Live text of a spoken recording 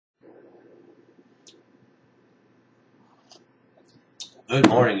Good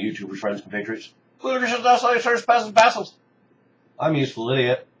morning, YouTubers, friends, compatriots. I'm Useful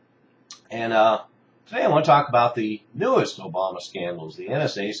Idiot, and today I want to talk about the newest Obama scandals, the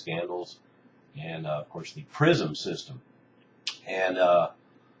NSA scandals, and of course the PRISM system. And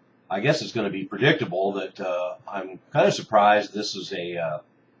I guess it's going to be predictable that I'm kind of surprised this is a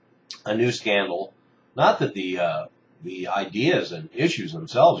new scandal. Not that the ideas and issues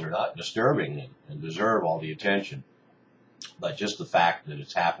themselves are not disturbing and deserve all the attention, but just the fact that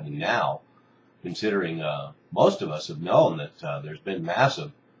it's happening now, considering most of us have known that there's been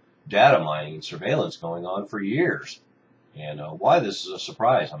massive data mining and surveillance going on for years. And why this is a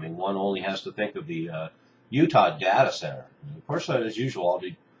surprise, I mean, one only has to think of the Utah data center. And of course, as usual,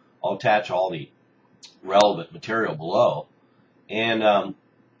 I'll attach all the relevant material below. And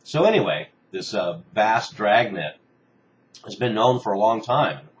so anyway, this vast dragnet has been known for a long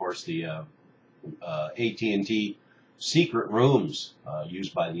time. And of course, the AT&T secret rooms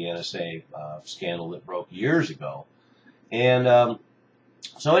used by the NSA scandal that broke years ago. And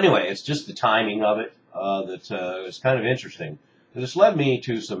so anyway, it's just the timing of it that is kind of interesting. This led me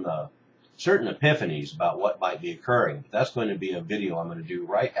to some certain epiphanies about what might be occurring. That's going to be a video I'm going to do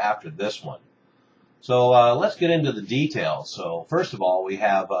right after this one. So let's get into the details. So first of all, we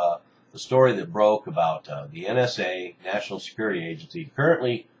have the story that broke about the NSA, National Security Agency,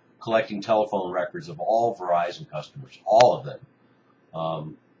 currently collecting telephone records of all Verizon customers, all of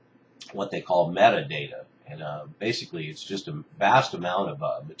them, what they call metadata. And basically, it's just a vast amount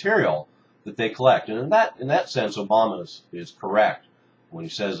of material that they collect. And in that sense, Obama is correct when he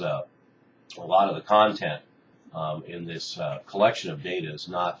says a lot of the content in this collection of data is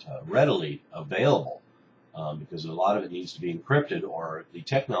not readily available because a lot of it needs to be encrypted, or the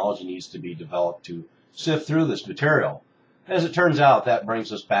technology needs to be developed to sift through this material. As it turns out, that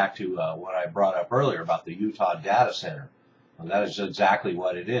brings us back to what I brought up earlier about the Utah data center. And that is exactly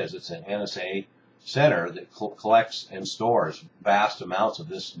what it is. It's an NSA center that collects and stores vast amounts of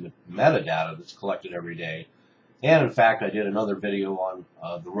this metadata that's collected every day. And in fact, I did another video on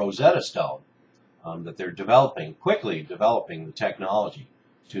the Rosetta Stone that they're quickly developing the technology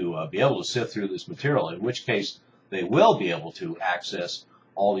to be able to sift through this material, in which case they will be able to access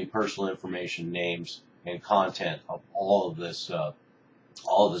all the personal information, names, and content of all of this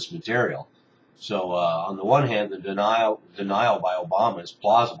material. So on the one hand, the denial by Obama is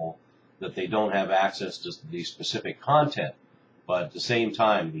plausible that they don't have access to the specific content, but at the same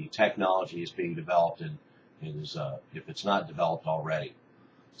time, the technology is being developed and is, if it's not developed already.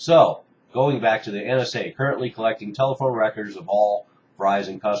 So going back to the NSA, currently collecting telephone records of all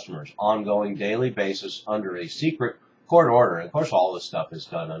Verizon customers, ongoing daily basis under a secret court order. And of course, all this stuff is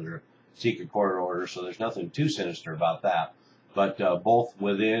done under secret court order, so there's nothing too sinister about that, but both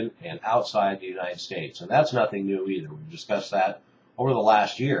within and outside the United States. And that's nothing new either. We've discussed that over the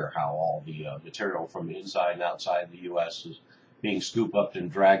last year, how all the material from inside and outside the U.S. is being scooped up in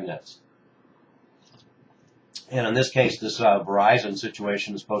dragnets. And in this case, this Verizon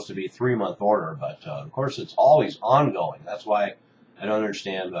situation is supposed to be a 3-month order, but of course it's always ongoing. That's why I don't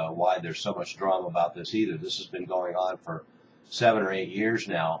understand why there's so much drama about this either. This has been going on for 7 or 8 years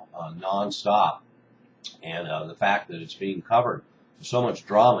now, non-stop. And the fact that it's being covered with so much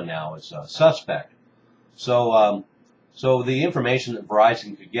drama now is suspect. So so the information that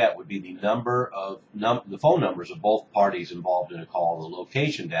Verizon could get would be the the phone numbers of both parties involved in a call, the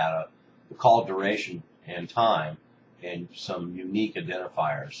location data, the call duration and time, and some unique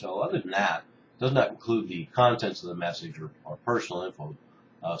identifiers. So other than that, it does not include the contents of the message or personal info,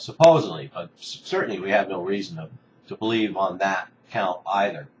 supposedly, but certainly we have no reason to believe on that count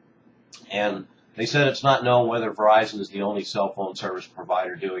either. And they said it's not known whether Verizon is the only cell phone service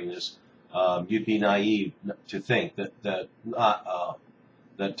provider doing this. You'd be naive to think that not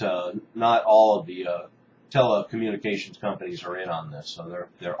all of the telecommunications companies are in on this. So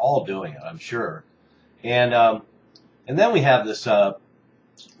they're all doing it, I'm sure. And then we have this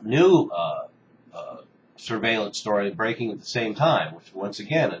new surveillance story breaking at the same time, which once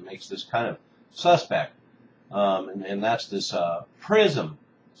again it makes this kind of suspect. And that's this PRISM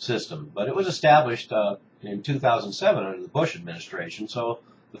system. But it was established in 2007 under the Bush administration. So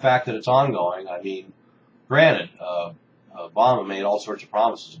the fact that it's ongoing, I mean, granted, Obama made all sorts of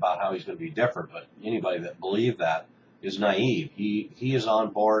promises about how he's going to be different, but anybody that believed that is naive. He is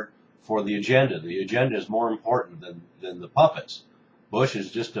on board for the agenda. The agenda is more important than the puppets. Bush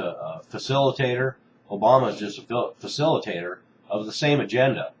is just a facilitator. Obama is just a facilitator of the same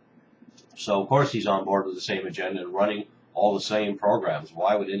agenda. So, of course, he's on board with the same agenda and running all the same programs.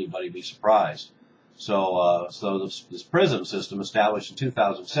 Why would anybody be surprised? So, this PRISM system, established in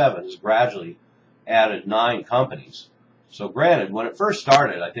 2007, has gradually added 9 companies. So granted, when it first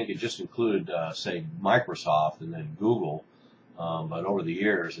started, I think it just included, say, Microsoft and then Google, but over the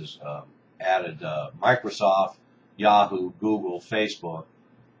years has added Microsoft, Yahoo, Google, Facebook,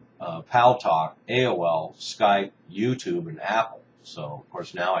 Paltalk, AOL, Skype, YouTube, and Apple. So, of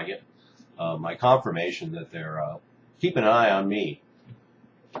course, now I get my confirmation that they're keeping an eye on me.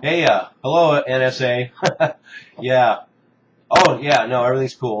 Hey, hello, NSA. Yeah. Oh, yeah, no,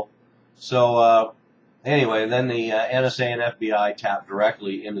 everything's cool. So, anyway, then the NSA and FBI tap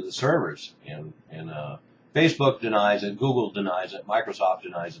directly into the servers, and Facebook denies it, Google denies it, Microsoft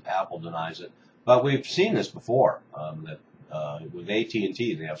denies it, Apple denies it. But we've seen this before, that with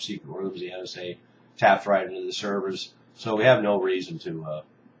AT&T, they have secret rooms, the NSA taps right into the servers, so we have no reason to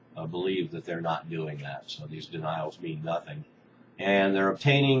believe that they're not doing that. So these denials mean nothing. And they're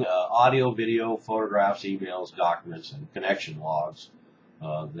obtaining audio, video, photographs, emails, documents, and connection logs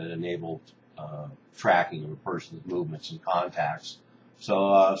that enable tracking of a person's movements and contacts.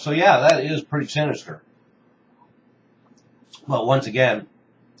 So yeah, that is pretty sinister. But once again,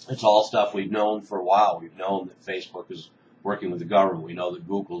 it's all stuff we've known for a while. We've known that Facebook is working with the government. We know that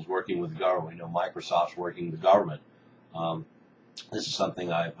Google's working with the government. We know Microsoft's working with the government. This is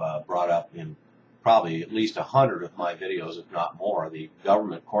something I've brought up in probably at least 100 of my videos, if not more, the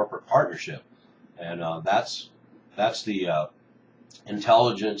government-corporate partnership. And that's the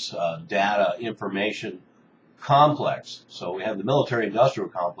intelligence, data, information complex. So we have the military-industrial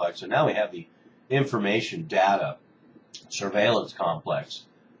complex, and now we have the information, data, surveillance complex.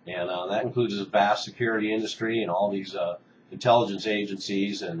 And that includes a vast security industry and all these intelligence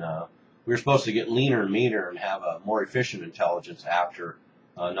agencies. And we were supposed to get leaner and meaner and have a more efficient intelligence after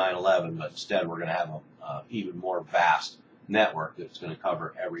 9/11, but instead we're going to have an even more vast network that's going to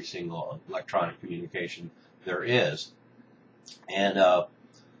cover every single electronic communication there is. And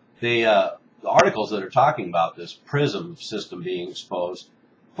the articles that are talking about this PRISM system being exposed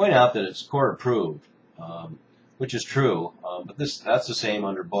point out that it's court approved, which is true, but that's the same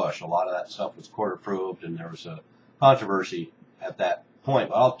under Bush. A lot of that stuff was court approved, and there was a controversy at that point,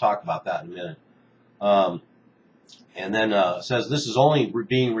 but I'll talk about that in a minute. And then it says this is only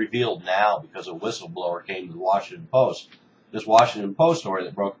being revealed now because a whistleblower came to the Washington Post. This Washington Post story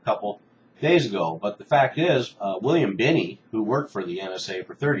that broke a couple days ago. But the fact is, William Binney, who worked for the NSA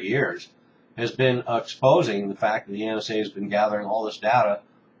for 30 years, has been exposing the fact that the NSA has been gathering all this data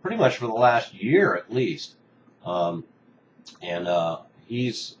pretty much for the last year at least.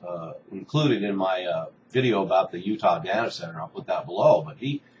 He's included in my video about the Utah Data Center. I'll put that below. But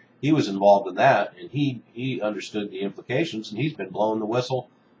he was involved in that, and he understood the implications, and he's been blowing the whistle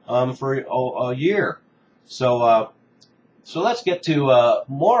for a year. So let's get to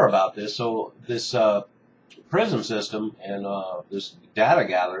more about this. So this PRISM system and this data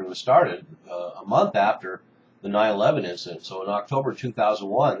gathering was started a month after the 9/11 incident. So in October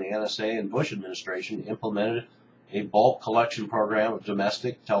 2001, the NSA and Bush administration implemented a bulk collection program of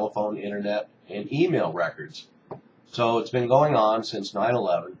domestic, telephone, internet, and email records. So it's been going on since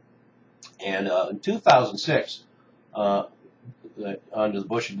 9/11. And in 2006, under the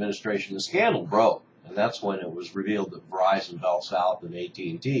Bush administration, the scandal broke. And that's when it was revealed that Verizon, Bell South, and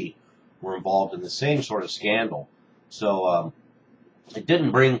AT&T were involved in the same sort of scandal. So it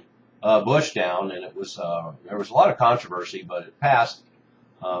didn't bring Bush down, and it was there was a lot of controversy, but it passed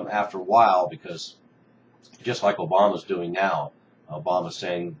after a while because just like Obama's doing now, Obama's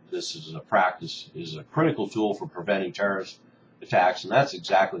saying this is a practice, is a critical tool for preventing terrorist attacks, and that's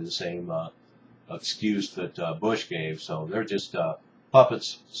exactly the same excuse that Bush gave. So they're just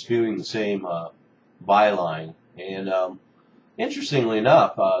puppets spewing the same byline. And interestingly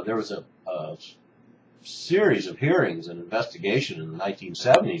enough, there was a series of hearings and investigation in the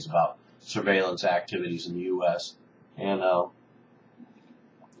 1970s about surveillance activities in the U.S. And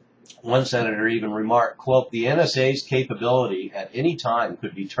one senator even remarked, quote, "The NSA's capability at any time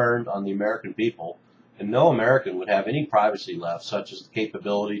could be turned on the American people, and no American would have any privacy left, such as the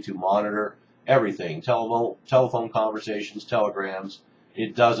capability to monitor everything, telephone conversations, telegrams,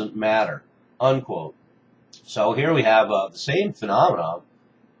 it doesn't matter," unquote. So here we have the same phenomenon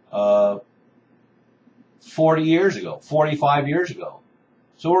 40 years ago, 45 years ago.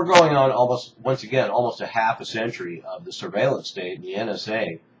 So we're going on almost, once again, almost a half a century of the surveillance state in the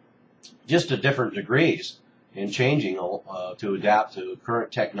NSA, just to different degrees, and changing to adapt to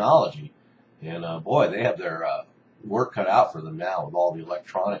current technology. And boy, they have their work cut out for them now with all the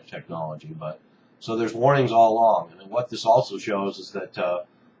electronic technology. But so there's warnings all along. And what this also shows is that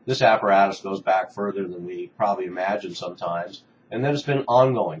this apparatus goes back further than we probably imagine sometimes, and that it's been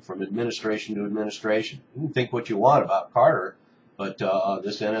ongoing from administration to administration. You can think what you want about Carter, but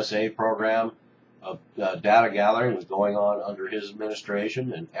this NSA program of data gathering was going on under his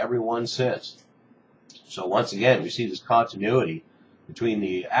administration and everyone since. So once again, we see this continuity between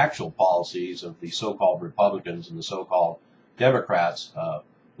the actual policies of the so-called Republicans and the so-called Democrats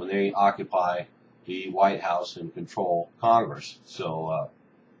when they occupy the White House and control Congress. So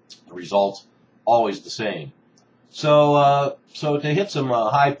the result's always the same. So to hit some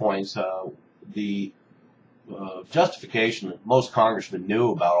high points, the justification that most congressmen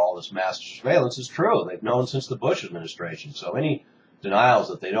knew about all this massive surveillance is true. They've known since the Bush administration. So any denials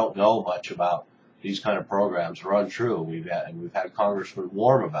that they don't know much about these kind of programs are untrue. We've had congressmen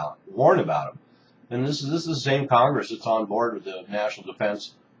warn about them. And this is the same Congress that's on board with the National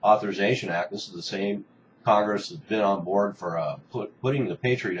Defense Authorization Act. This is the same Congress that's been on board for putting the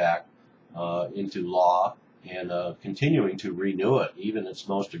Patriot Act into law and continuing to renew it, even its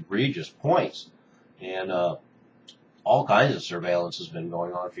most egregious points. And all kinds of surveillance has been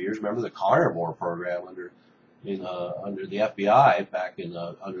going on for years. Remember the carnivore program under the FBI back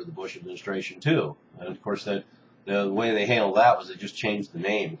under the Bush administration too. And of course, the way they handled that was they just changed the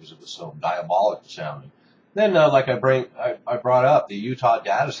name because it was so diabolic sounding. Then, like I brought up, the Utah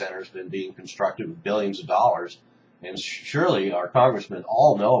data center has been being constructed with billions of dollars, and surely our congressmen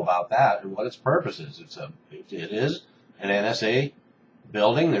all know about that and what its purpose is. It is an NSA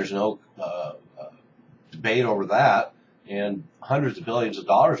building. There's no debate over that, and hundreds of billions of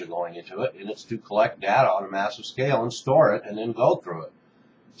dollars are going into it, and it's to collect data on a massive scale and store it and then go through it.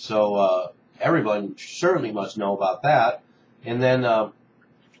 So everyone certainly must know about that. And then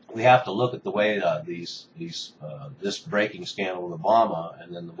we have to look at the way this breaking scandal with Obama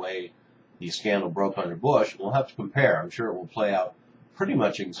and then the way the scandal broke under Bush. We'll have to compare. I'm sure it will play out pretty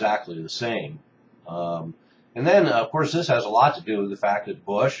much exactly the same. And then, of course, this has a lot to do with the fact that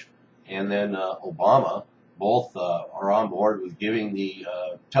Bush and then Obama both are on board with giving the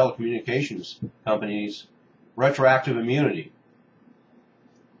telecommunications companies retroactive immunity.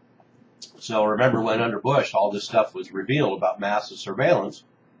 So remember when under Bush all this stuff was revealed about massive surveillance.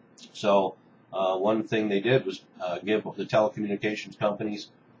 So one thing they did was give the telecommunications companies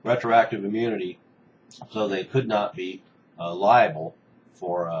retroactive immunity so they could not be liable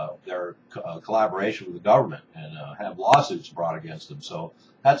for their collaboration with the government and have lawsuits brought against them. So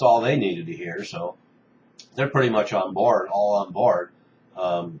that's all they needed to hear. So they're pretty much on board, all on board,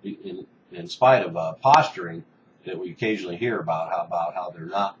 in spite of posturing that we occasionally hear about how they're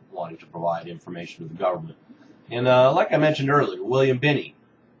not wanting to provide information to the government. And like I mentioned earlier, William Binney,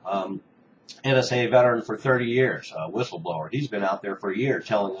 NSA veteran for 30 years, whistleblower. He's been out there for a year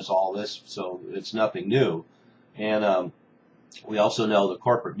telling us all this, so it's nothing new. And we also know the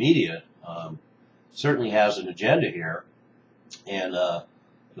corporate media certainly has an agenda here. And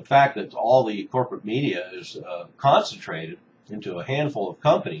the fact that all the corporate media is concentrated into a handful of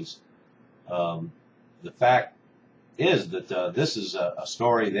companies, the fact is that this is a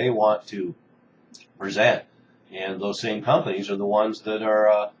story they want to present. And those same companies are the ones that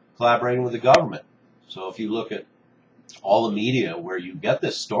are collaborating with the government. So if you look at all the media where you get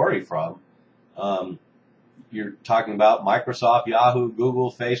this story from, you're talking about Microsoft, Yahoo,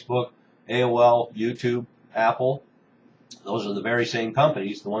 Google, Facebook, AOL, YouTube, Apple. Those are the very same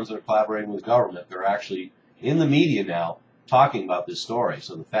companies, the ones that are collaborating with the government. They're actually in the media now talking about this story.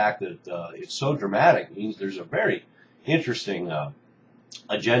 So the fact that it's so dramatic means there's a very interesting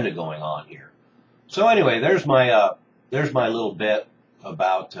agenda going on here. So anyway, there's my little bit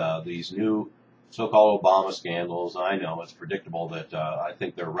about these new so-called Obama scandals. I know it's predictable that I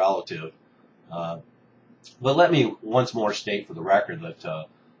think they're relative. But let me once more state for the record that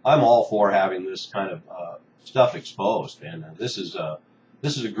I'm all for having this kind of stuff exposed. And this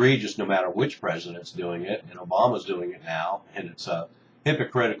is egregious no matter which president's doing it. And Obama's doing it now. And it's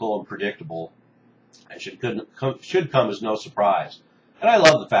hypocritical and predictable. And should come as no surprise. And I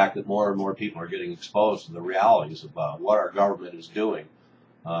love the fact that more and more people are getting exposed to the realities of what our government is doing.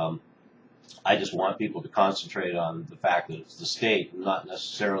 I just want people to concentrate on the fact that it's the state and not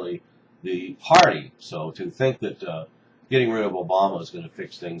necessarily the party. So to think that getting rid of Obama is going to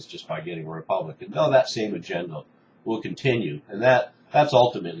fix things just by getting a Republican, no, that same agenda will continue. And that's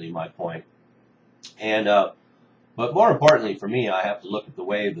ultimately my point. And but more importantly for me, I have to look at the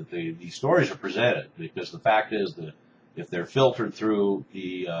way that these stories are presented, because the fact is that if they're filtered through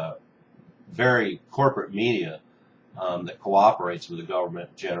the very corporate media that cooperates with the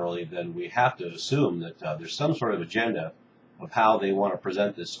government generally, then we have to assume that there's some sort of agenda of how they want to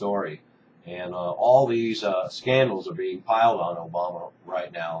present this story. And all these scandals are being piled on Obama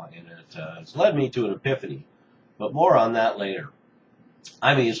right now, and it's led me to an epiphany. But more on that later.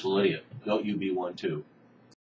 I'm a useful idiot. Don't you be one too.